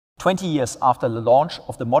20 years after the launch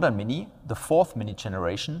of the modern Mini, the fourth Mini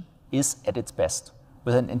generation is at its best,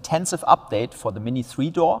 with an intensive update for the Mini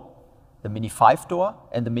 3-door, the Mini 5-door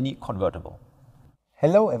and the MINI Convertible.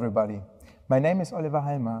 Hello everybody, my name is Oliver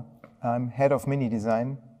Halmer. I'm head of Mini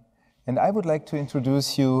Design and I would like to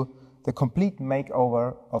introduce you the complete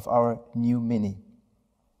makeover of our new Mini.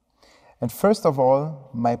 And first of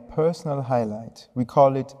all, my personal highlight, we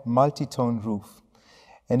call it Multitone Roof.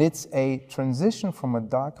 And it's a transition from a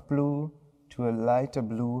dark blue to a lighter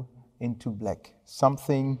blue into black.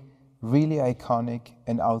 Something really iconic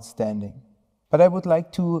and outstanding. But I would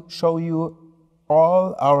like to show you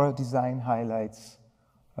all our design highlights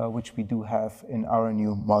which we do have in our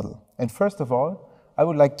new model. And first of all, I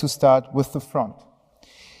would like to start with the front.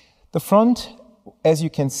 The front, as you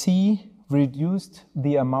can see, reduced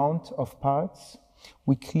the amount of parts.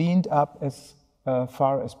 We cleaned up as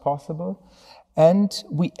far as possible. And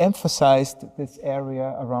we emphasized this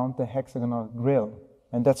area around the hexagonal grille.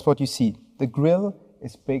 And that's what you see. The grille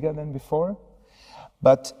is bigger than before,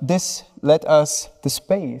 but this let us the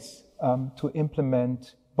space to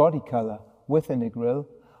implement body color within the grille,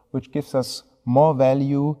 which gives us more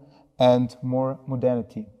value and more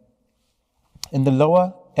modernity. In the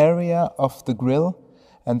lower area of the grille,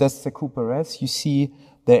 and that's the Cooper S, you see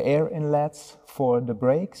the air inlets for the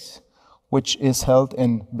brakes, which is held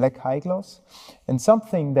in black high gloss. And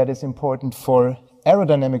something that is important for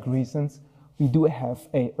aerodynamic reasons, we do have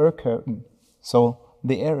an air curtain. So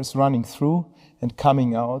the air is running through and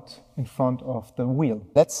coming out in front of the wheel.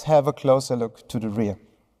 Let's have a closer look to the rear.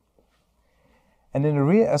 And in the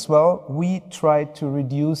rear as well, we tried to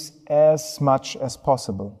reduce as much as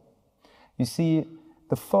possible. You see,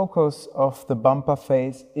 the focus of the bumper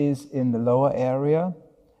face is in the lower area,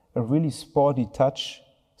 a really sporty touch,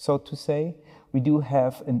 so to say. We do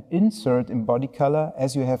have an insert in body color,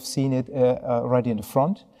 as you have seen it already in the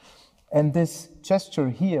front. And this gesture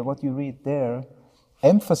here, what you read there,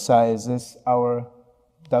 emphasizes our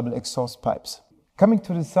double exhaust pipes. Coming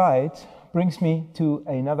to the side brings me to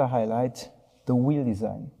another highlight, the wheel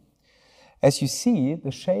design. As you see, the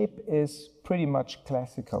shape is pretty much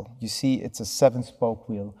classical. You see, it's a 7-spoke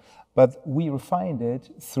wheel. But we refined it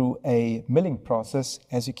through a milling process,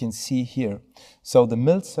 as you can see here. So the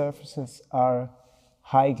milled surfaces are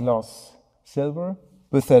high gloss silver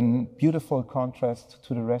with a beautiful contrast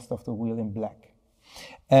to the rest of the wheel in black.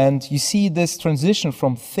 And you see this transition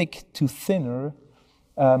from thick to thinner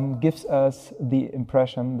gives us the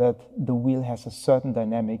impression that the wheel has a certain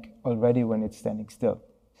dynamic already when it's standing still.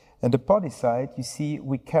 And the body side, you see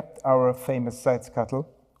we kept our famous side scuttle,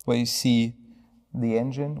 where you see the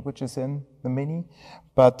engine which is in the Mini,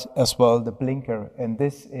 but as well the blinker, and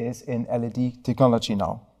this is in LED technology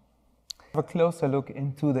now. Have a closer look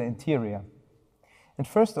into the interior. And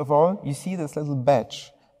first of all, you see this little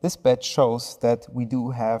badge. This badge shows that we do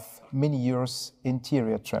have Mini Euros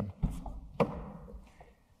interior trim.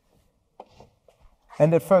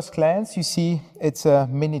 And at first glance, you see it's a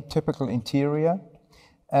Mini typical interior.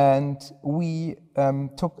 And we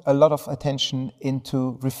took a lot of attention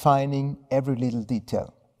into refining every little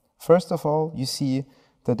detail. First of all, you see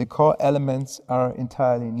the decor elements are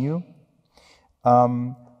entirely new.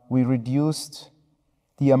 We reduced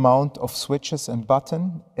the amount of switches and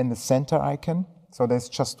buttons in the center icon, so there's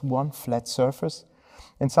just one flat surface.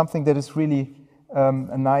 And something that is really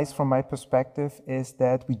nice from my perspective is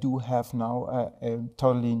that we do have now a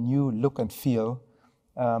totally new look and feel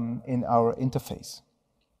in our interface.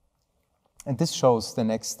 And this shows the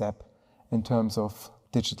next step in terms of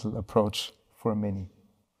digital approach for a Mini.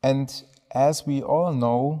 And as we all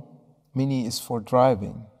know, Mini is for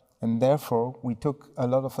driving. And therefore, we took a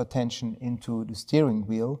lot of attention into the steering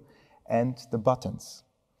wheel and the buttons.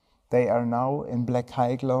 They are now in black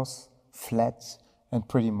high gloss, flat and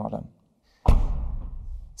pretty modern.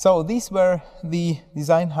 So these were the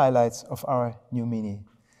design highlights of our new Mini.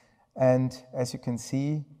 And as you can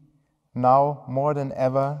see, now, more than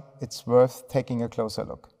ever, it's worth taking a closer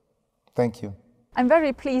look. Thank you. I'm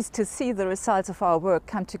very pleased to see the results of our work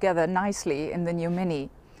come together nicely in the new Mini.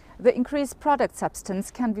 The increased product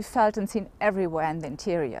substance can be felt and seen everywhere in the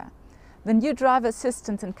interior. The new driver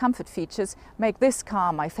assistance and comfort features make this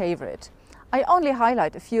car my favorite. I only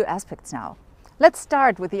highlight a few aspects now. Let's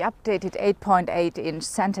start with the updated 8.8-inch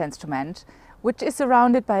center instrument, which is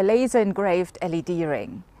surrounded by laser-engraved LED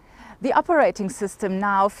ring. The operating system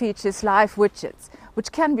now features live widgets,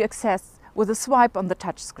 which can be accessed with a swipe on the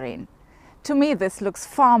touchscreen. To me, this looks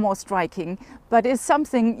far more striking, but is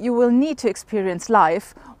something you will need to experience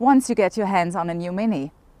live once you get your hands on a new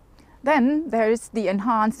Mini. Then there is the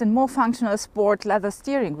enhanced and more functional sport leather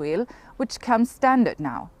steering wheel, which comes standard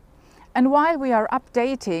now. And while we are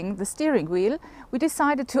updating the steering wheel, we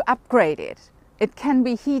decided to upgrade it. It can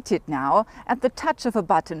be heated now at the touch of a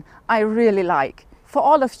button. I really like. For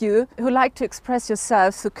all of you who like to express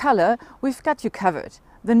yourselves through color, we've got you covered.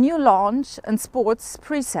 The new Launch and Sports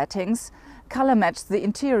presettings color match the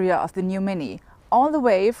interior of the new Mini, all the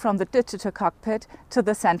way from the digital cockpit to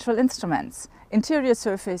the central instruments, interior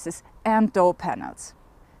surfaces and door panels.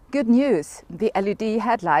 Good news, the LED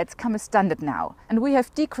headlights come as standard now, and we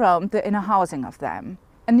have dechromed the inner housing of them.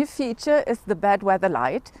 A new feature is the bad weather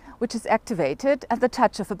light, which is activated at the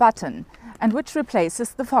touch of a button and which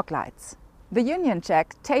replaces the fog lights. The Union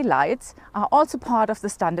Jack tail lights are also part of the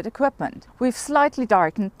standard equipment. We've slightly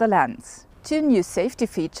darkened the lens. 2 new safety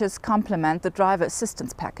features complement the driver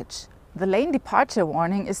assistance package. The lane departure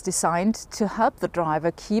warning is designed to help the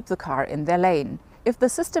driver keep the car in their lane. If the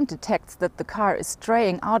system detects that the car is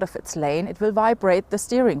straying out of its lane, it will vibrate the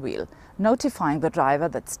steering wheel, notifying the driver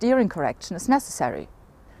that steering correction is necessary.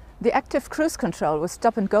 The active cruise control with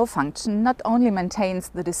stop-and-go function not only maintains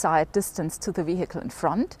the desired distance to the vehicle in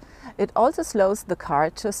front, it also slows the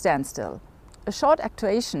car to a standstill. A short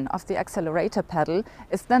actuation of the accelerator pedal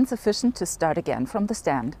is then sufficient to start again from the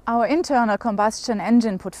stand. Our internal combustion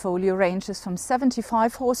engine portfolio ranges from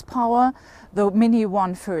 75 horsepower, the Mini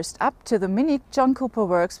One First up, to the Mini John Cooper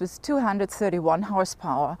Works with 231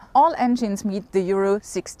 horsepower. All engines meet the Euro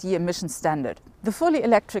 6D emission standard. The fully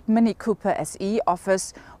electric Mini Cooper SE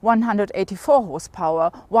offers 184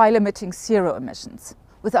 horsepower while emitting 0 emissions.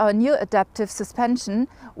 With our new adaptive suspension,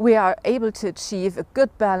 we are able to achieve a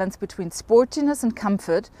good balance between sportiness and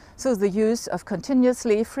comfort through the use of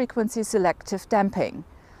continuously frequency selective damping.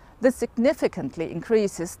 This significantly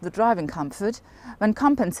increases the driving comfort when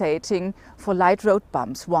compensating for light road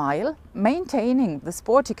bumps while maintaining the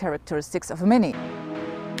sporty characteristics of a Mini.